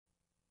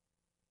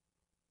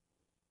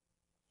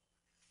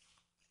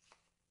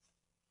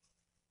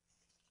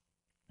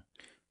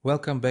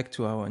Welcome back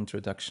to our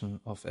introduction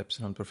of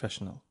EBSILON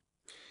Professional.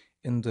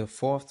 In the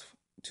fourth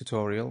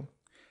tutorial,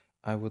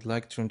 I would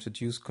like to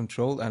introduce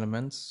control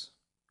elements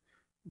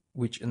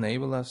which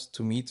enable us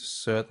to meet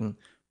certain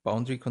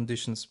boundary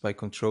conditions by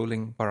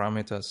controlling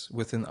parameters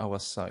within our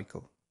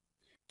cycle.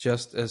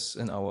 Just as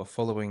in our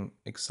following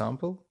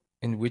example,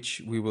 in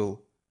which we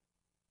will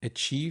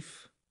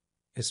achieve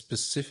a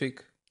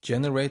specific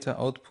generator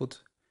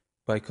output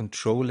by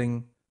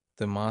controlling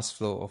the mass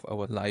flow of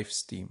our live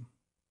steam.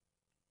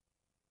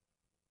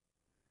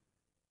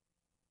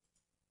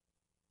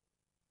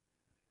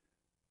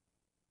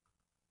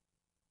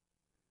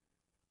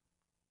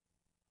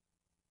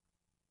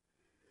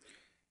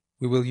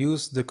 We will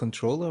use the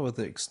controller with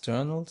the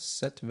external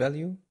set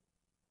value,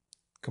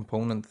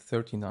 component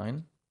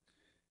 39,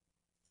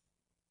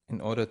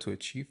 in order to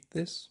achieve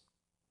this.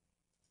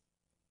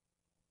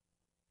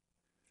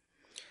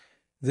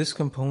 This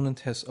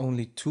component has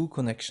only two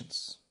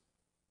connections.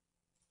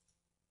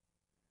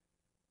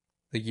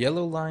 The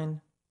yellow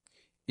line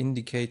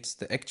indicates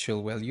the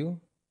actual value,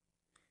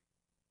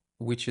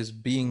 which is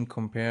being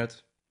compared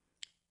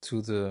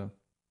to the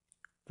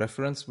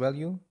reference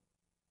value,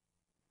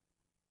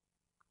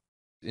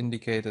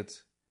 indicated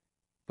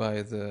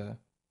by the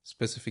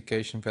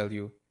specification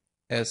value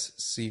as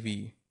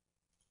CV.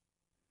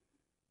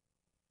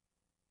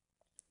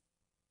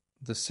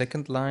 The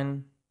second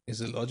line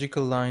is a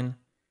logical line,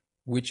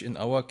 which in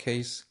our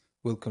case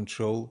will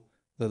control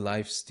the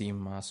live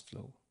steam mass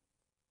flow.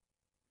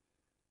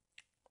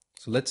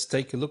 So let's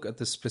take a look at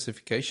the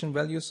specification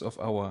values of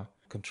our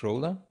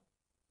controller.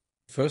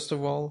 First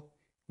of all,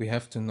 we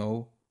have to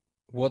know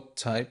what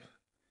type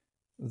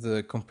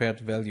the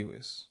compared value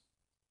is.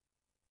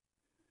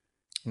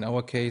 In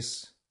our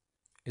case,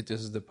 it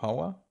is the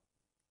power,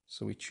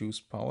 so we choose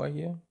power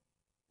here.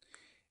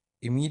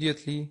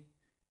 Immediately,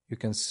 you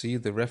can see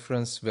the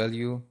reference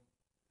value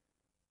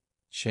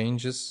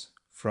changes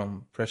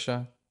from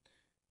pressure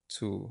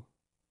to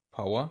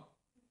power.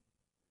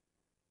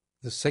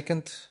 The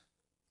second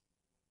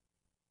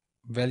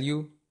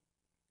value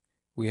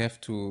we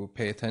have to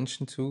pay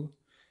attention to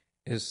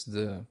is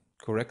the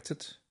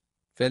corrected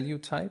value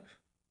type,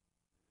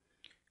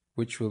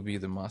 which will be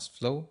the mass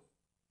flow.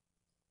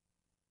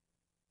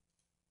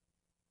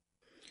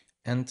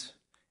 And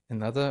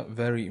another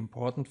very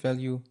important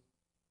value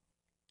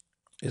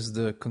is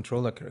the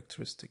controller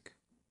characteristic.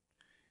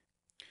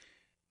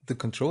 The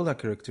controller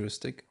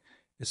characteristic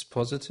is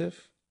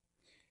positive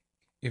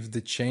if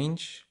the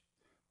change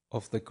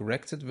of the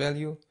corrected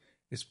value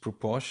is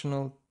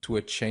proportional to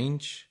a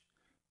change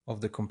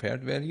of the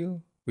compared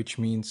value, which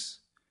means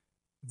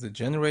the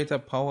generator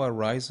power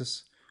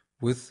rises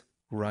with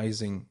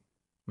rising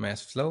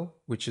mass flow,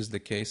 which is the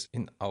case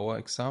in our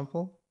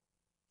example.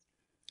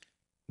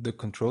 The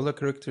controller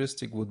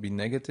characteristic would be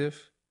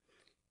negative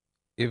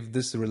if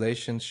this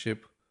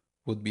relationship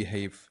would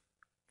behave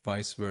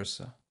vice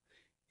versa,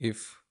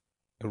 if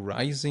a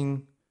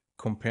rising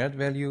compared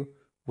value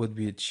would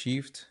be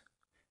achieved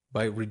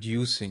by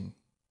reducing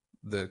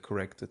the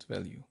corrected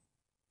value.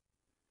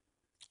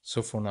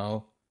 So for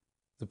now,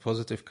 the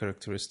positive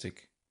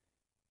characteristic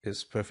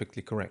is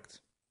perfectly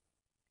correct.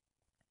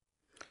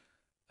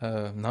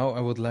 Now I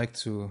would like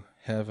to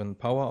have a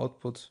power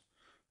output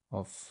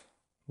of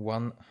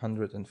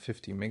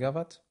 150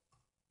 megawatt.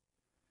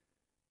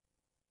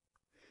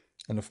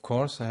 And of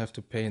course, I have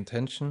to pay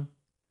attention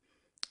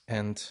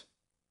and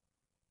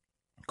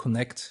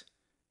connect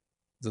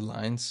the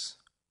lines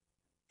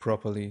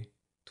properly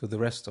to the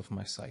rest of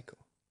my cycle.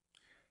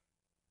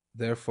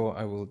 Therefore,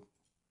 I will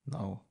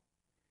now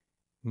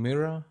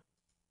mirror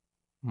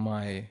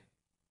my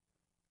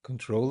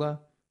controller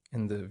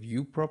in the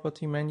View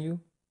Property menu.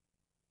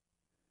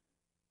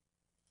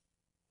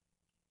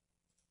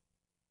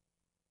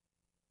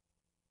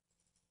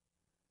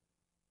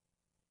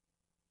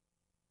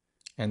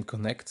 And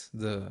connect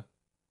the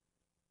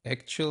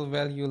actual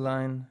value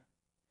line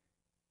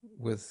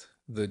with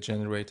the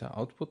generator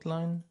output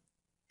line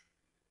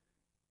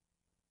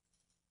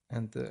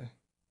and the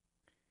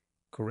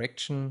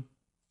correction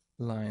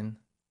line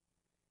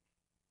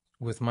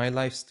with my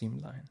live steam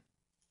line.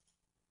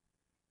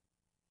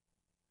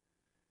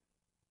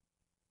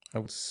 I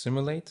will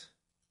simulate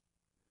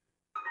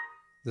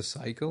the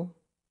cycle,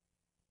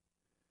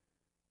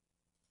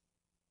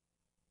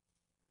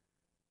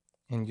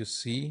 and you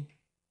see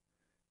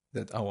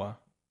that our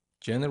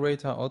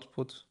generator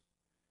output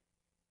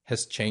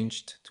has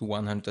changed to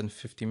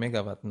 150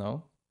 megawatt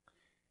now,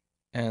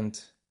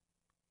 and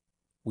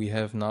we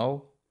have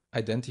now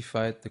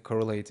identified the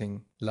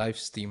correlating live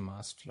steam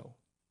mass flow,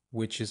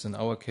 which is in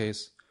our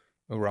case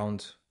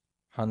around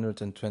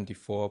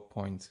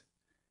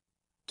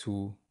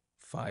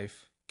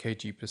 124.25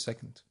 kg per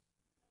second.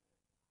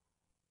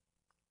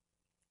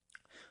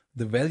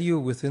 The value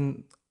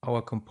within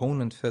our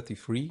component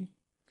 33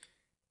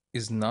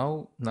 is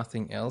now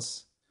nothing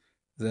else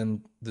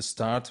than the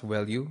start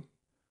value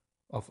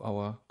of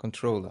our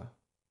controller,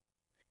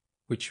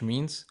 which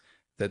means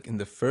that in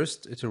the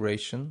first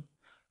iteration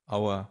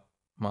our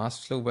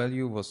mass flow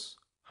value was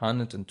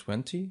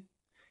 120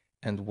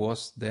 and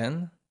was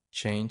then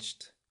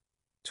changed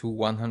to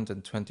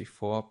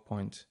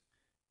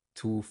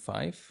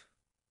 124.25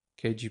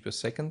 kg per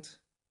second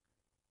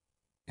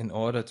in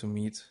order to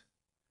meet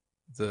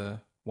the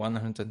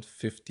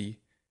 150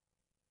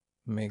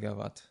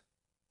 megawatt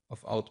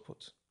of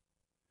output.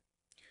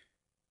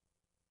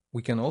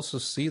 We can also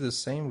see the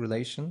same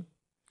relation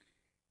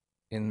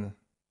in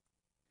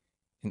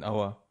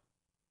our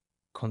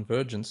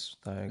convergence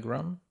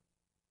diagram.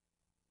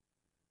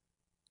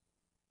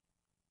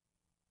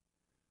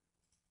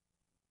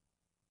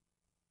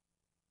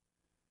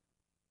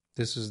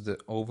 This is the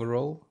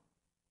overall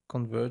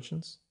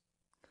convergence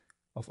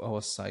of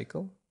our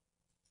cycle,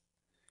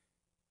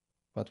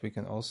 but we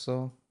can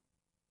also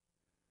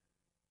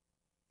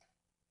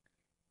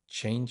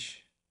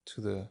change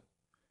to the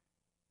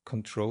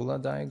controller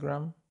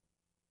diagram.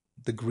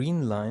 The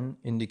green line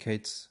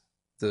indicates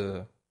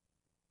the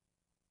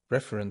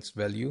reference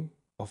value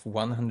of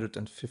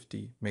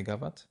 150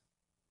 megawatt.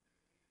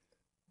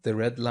 The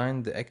red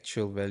line, the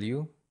actual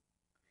value,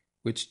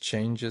 which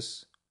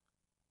changes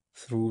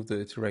through the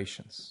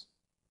iterations.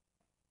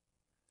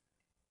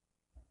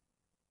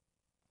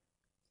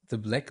 The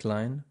black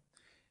line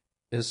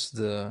is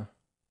the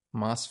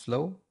mass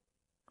flow,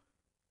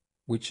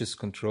 which is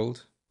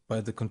controlled by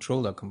the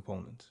controller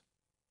component.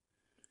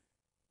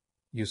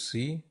 You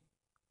see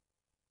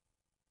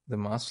the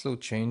mass flow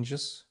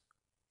changes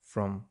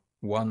from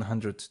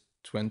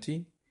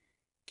 120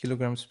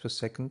 kilograms per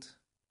second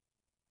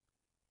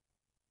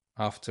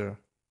after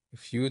a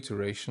few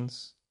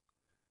iterations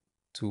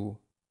to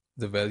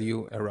the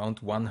value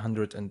around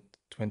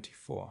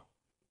 124.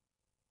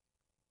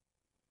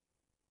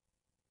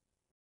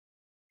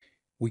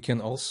 We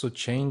can also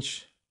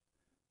change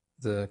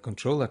the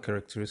controller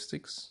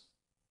characteristics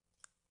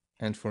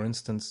and, for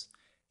instance,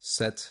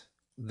 set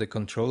the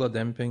controller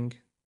damping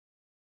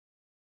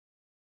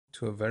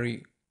to a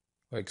very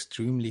or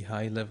extremely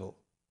high level.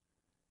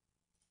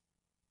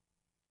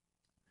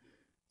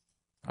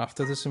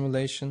 After the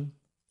simulation,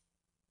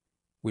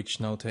 which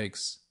now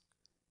takes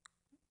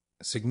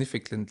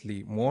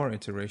significantly more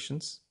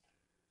iterations,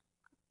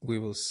 we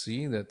will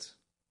see that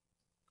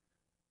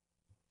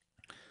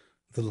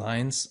the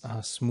lines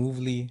are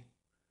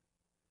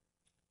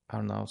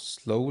now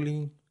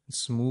slowly,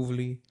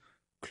 smoothly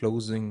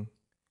closing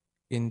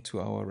into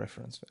our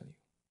reference value.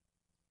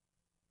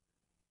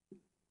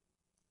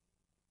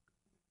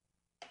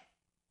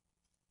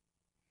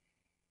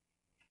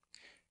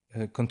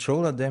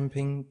 Controller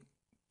damping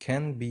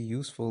can be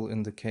useful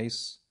in the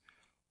case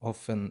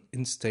of an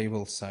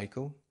unstable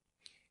cycle.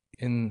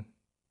 In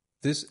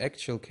this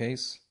actual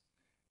case,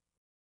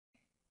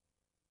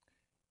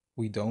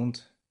 we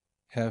don't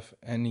have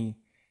any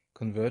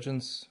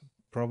convergence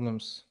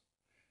problems,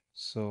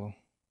 so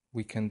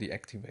we can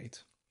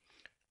deactivate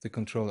the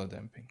controller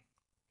damping.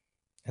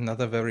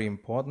 Another very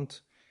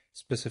important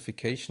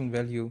specification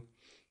value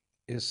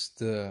is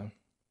the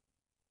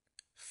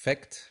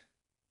fact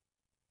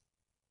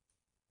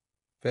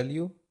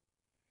value,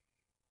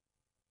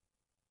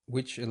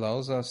 which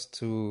allows us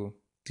to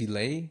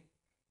delay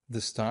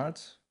the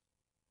start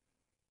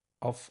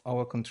of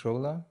our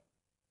controller.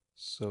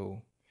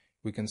 So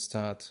we can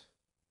start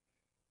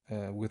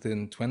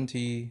within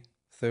 20,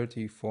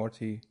 30,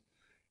 40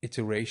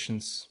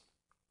 iterations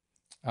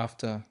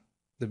after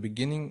the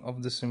beginning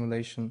of the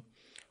simulation,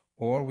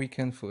 or we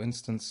can, for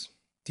instance,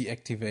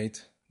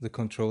 deactivate the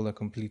controller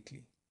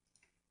completely.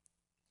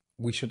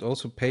 We should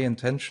also pay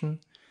attention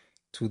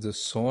to the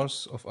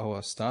source of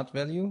our start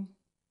value,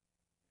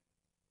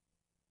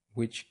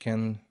 which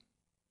can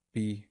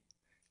be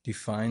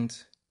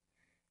defined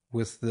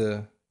with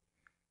the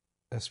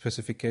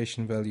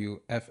specification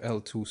value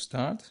FL2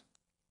 start,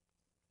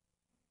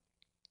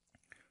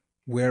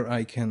 where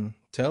I can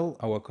tell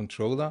our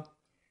controller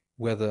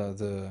whether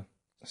the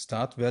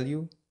start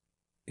value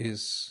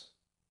is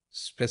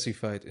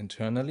specified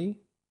internally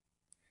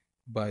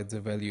by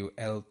the value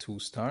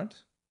L2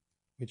 start,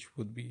 which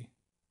would be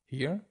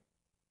here,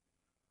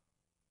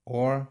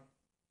 or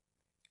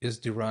is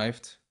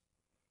derived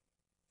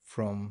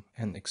from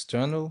an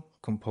external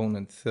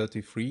component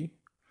 33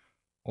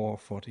 or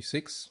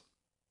 46,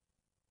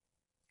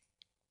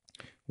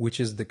 which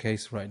is the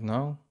case right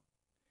now,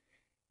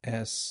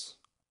 as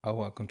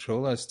our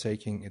controller is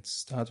taking its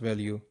start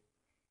value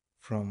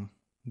from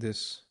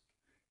this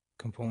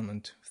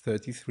component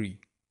 33.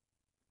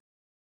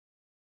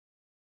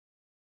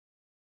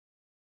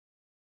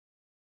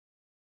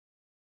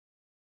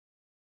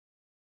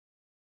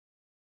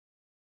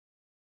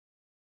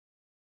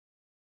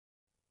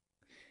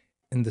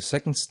 In the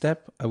second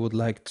step, I would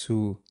like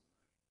to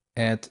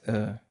add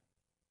a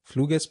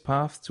flue gas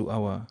path to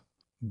our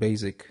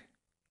basic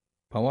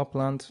power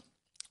plant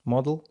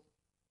model.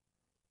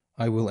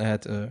 I will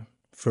add a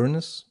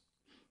furnace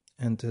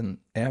and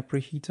an air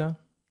preheater,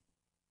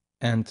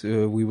 and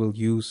we will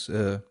use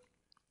a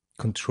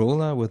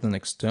controller with an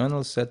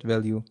external set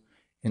value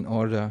in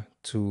order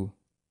to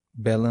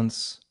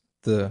balance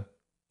the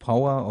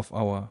power of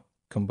our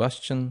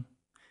combustion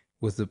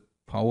with the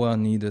power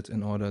needed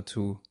in order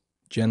to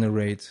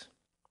generate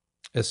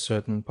a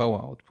certain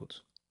power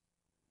output.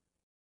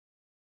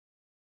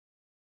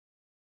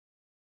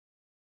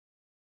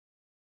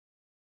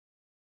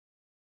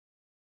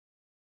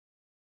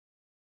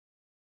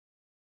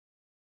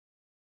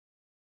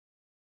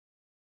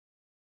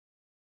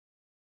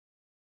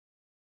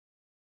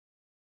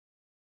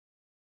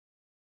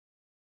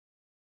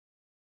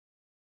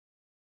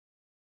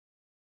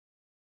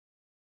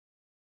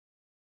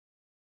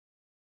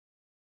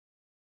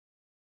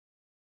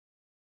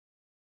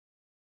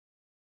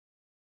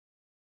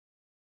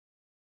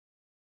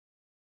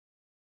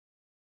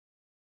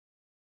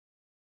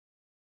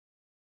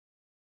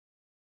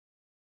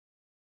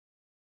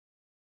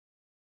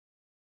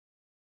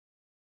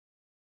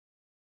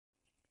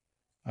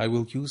 I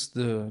will use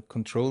the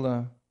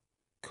controller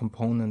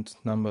component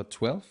number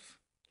 12,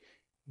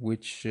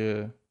 which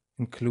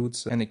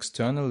includes an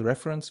external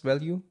reference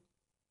value.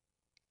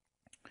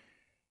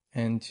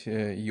 And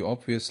you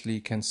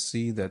obviously can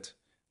see that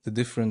the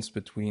difference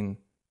between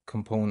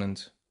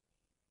component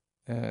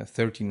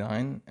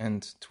 39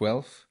 and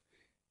 12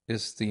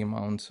 is the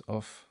amount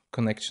of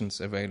connections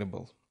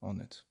available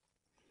on it.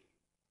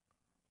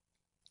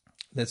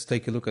 Let's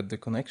take a look at the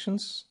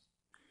connections.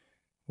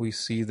 We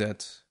see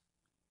that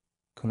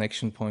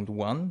connection point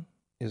 1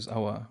 is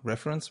our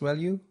reference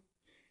value,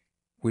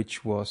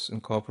 which was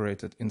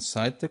incorporated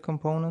inside the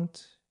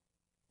component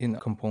in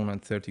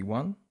component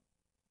 31.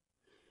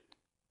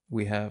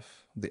 We have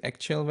the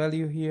actual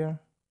value here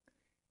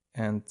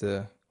and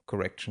the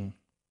correction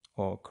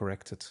or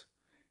corrected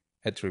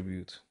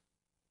attribute.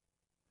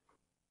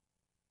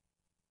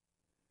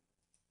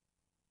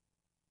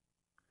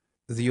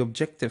 The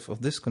objective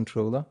of this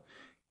controller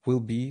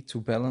will be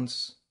to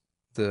balance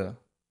the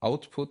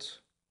output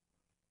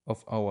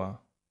of our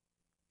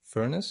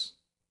furnace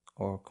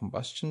or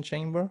combustion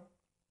chamber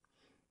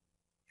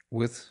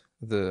with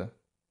the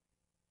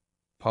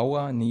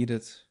power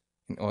needed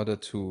in order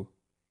to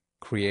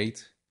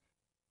create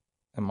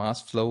a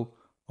mass flow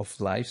of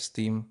live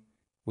steam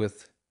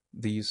with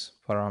these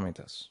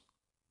parameters.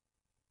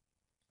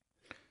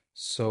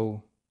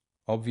 So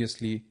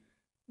obviously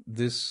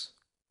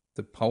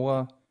the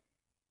power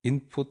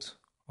input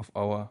of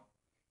our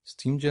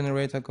steam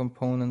generator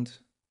component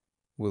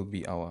will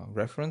be our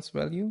reference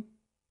value.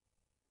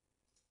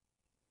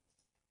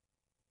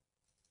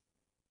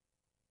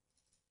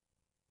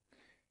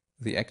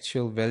 The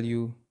actual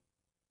value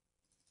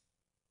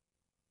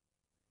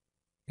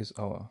is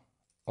our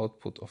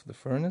output of the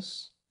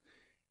furnace,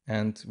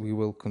 and we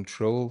will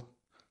control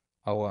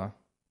our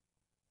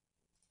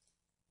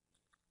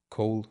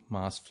coal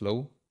mass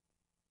flow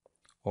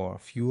or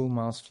fuel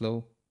mass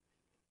flow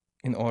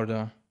in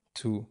order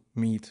to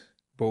meet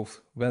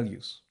both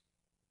values.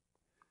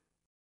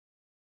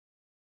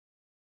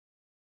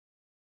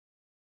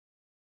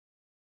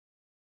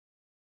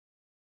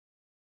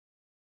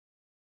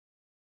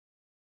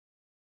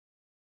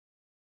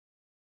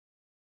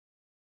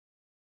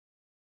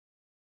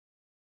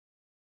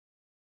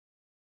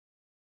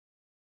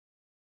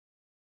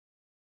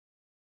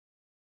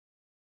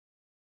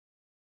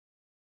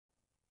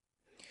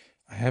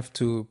 I have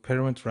to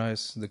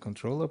parameterize the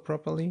controller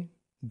properly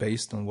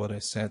based on what I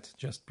said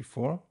just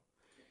before.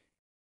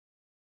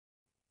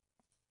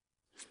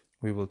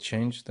 We will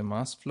change the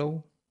mass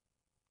flow,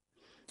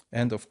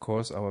 and of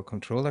course our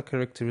controller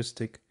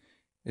characteristic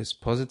is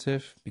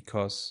positive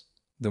because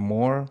the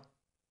more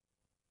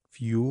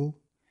fuel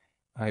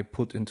I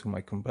put into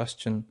my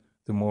combustion,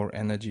 the more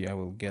energy I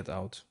will get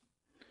out.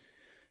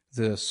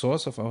 The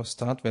source of our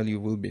start value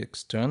will be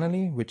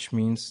externally, which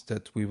means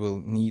that we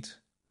will need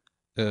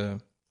a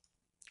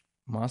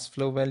mass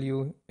flow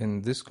value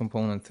in this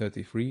component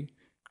 33,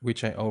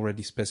 which I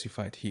already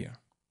specified here.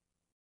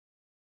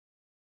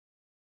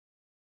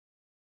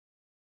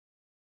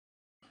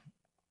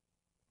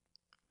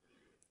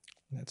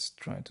 Let's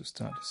try to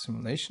start a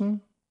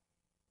simulation.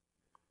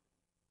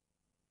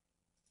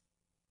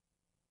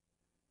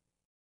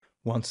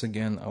 Once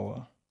again,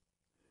 our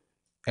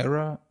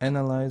error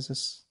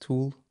analysis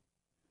tool.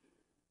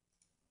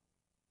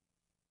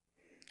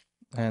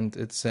 And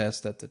it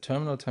says that the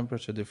terminal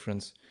temperature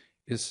difference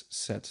is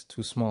set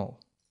to small.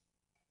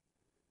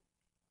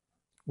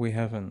 We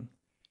have an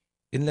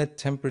inlet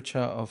temperature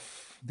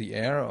of the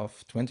air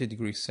of 20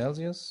 degrees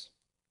Celsius.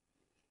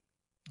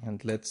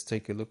 And let's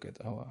take a look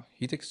at our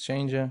heat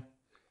exchanger.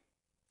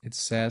 It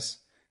says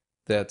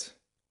that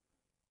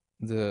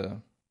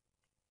the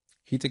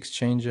heat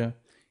exchanger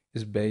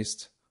is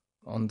based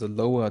on the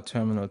lower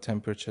terminal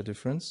temperature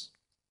difference,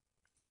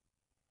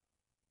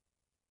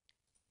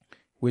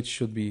 which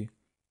should be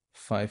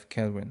 5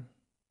 Kelvin.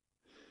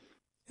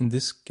 In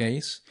this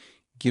case,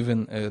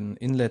 given an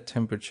inlet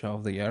temperature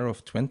of the air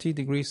of 20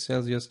 degrees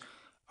Celsius,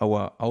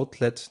 our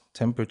outlet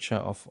temperature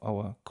of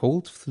our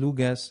cold flue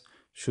gas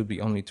should be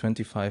only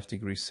 25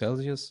 degrees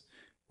Celsius,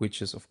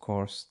 which is of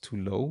course too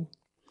low.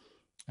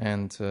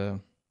 And the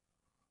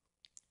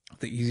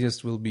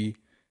easiest will be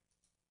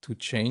to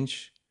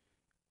change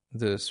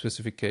the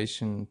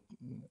specification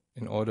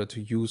in order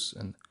to use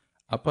an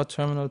upper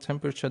terminal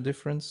temperature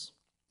difference,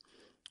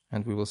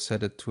 and we will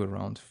set it to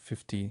around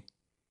 50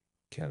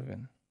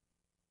 Kelvin.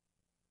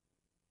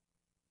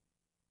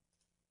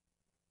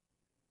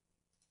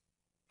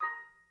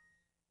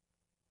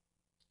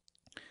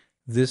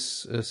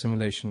 This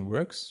simulation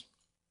works.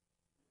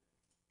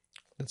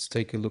 Let's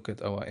take a look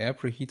at our air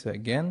preheater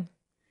again.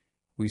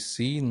 We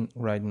see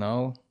right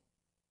now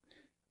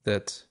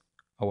that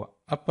our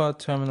upper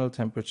terminal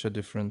temperature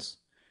difference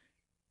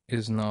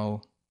is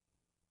now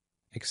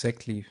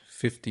exactly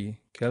 50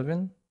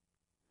 Kelvin,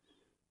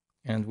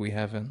 and we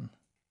have an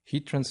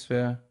heat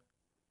transfer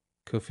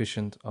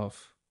coefficient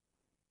of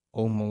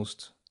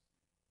almost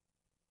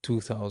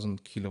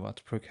 2000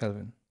 kilowatt per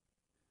Kelvin.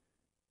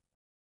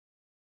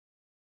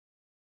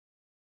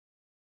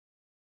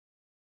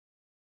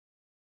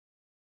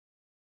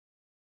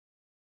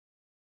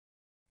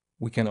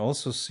 We can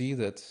also see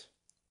that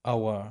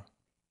our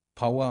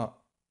power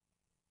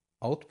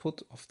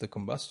output of the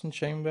combustion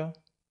chamber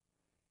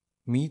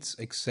meets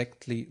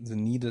exactly the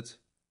needed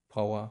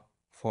power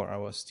for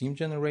our steam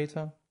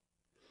generator,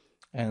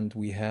 and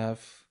we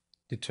have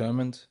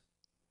determined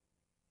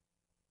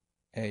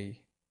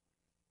a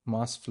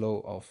mass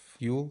flow of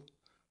fuel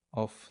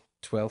of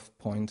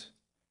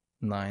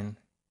 12.9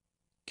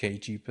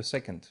 kg per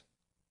second.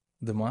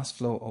 The mass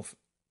flow of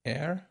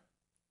air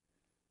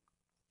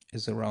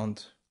is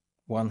around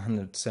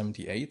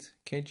 178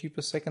 kg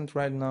per second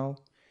right now.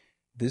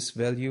 This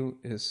value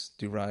is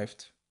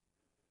derived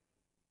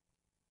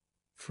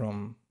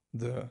from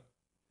the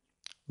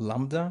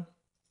lambda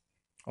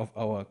of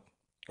our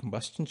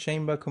combustion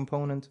chamber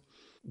component,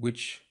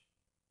 which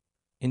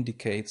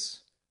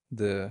indicates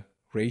the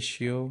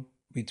ratio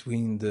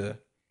between the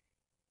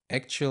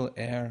actual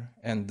air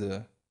and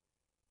the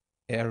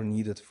air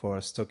needed for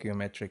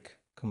stoichiometric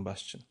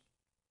combustion.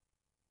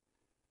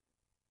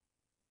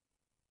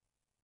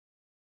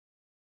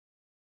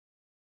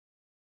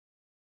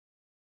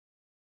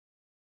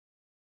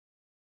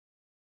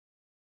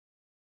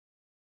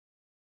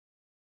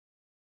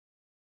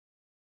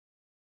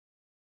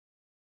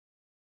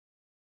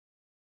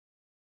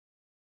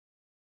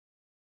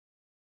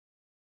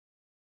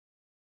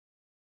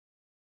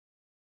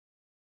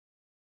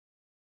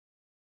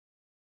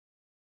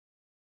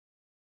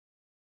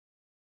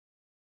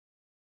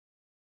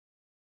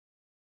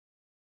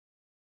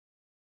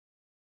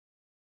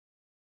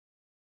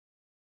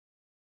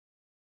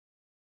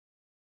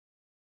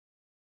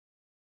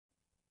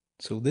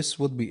 So this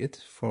would be it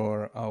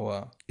for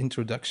our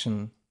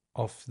introduction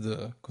of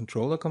the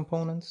controller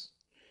components.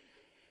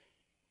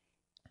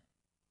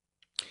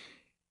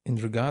 In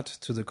regard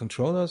to the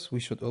controllers, we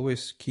should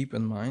always keep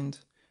in mind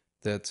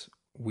that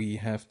we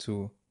have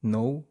to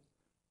know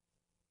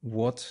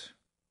what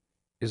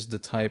is the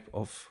type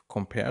of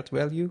compared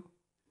value,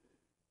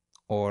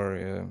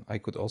 or I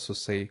could also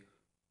say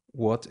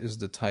what is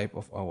the type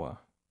of our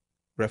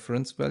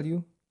reference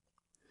value.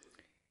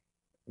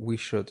 We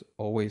should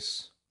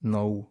always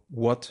know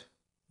what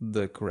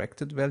the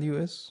corrected value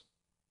is,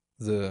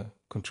 the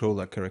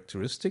controller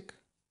characteristic,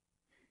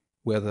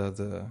 whether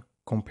the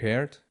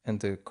compared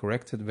and the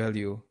corrected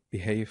value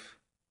behave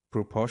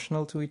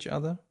proportional to each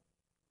other,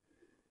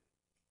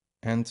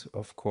 and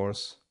of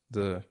course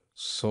the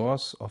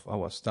source of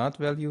our start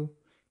value,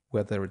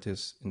 whether it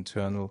is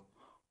internal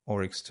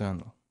or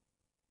external.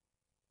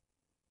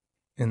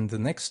 In the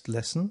next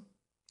lesson,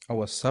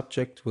 our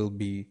subject will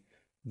be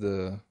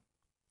the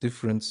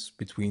difference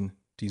between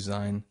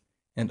design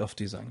and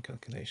off-design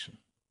calculation.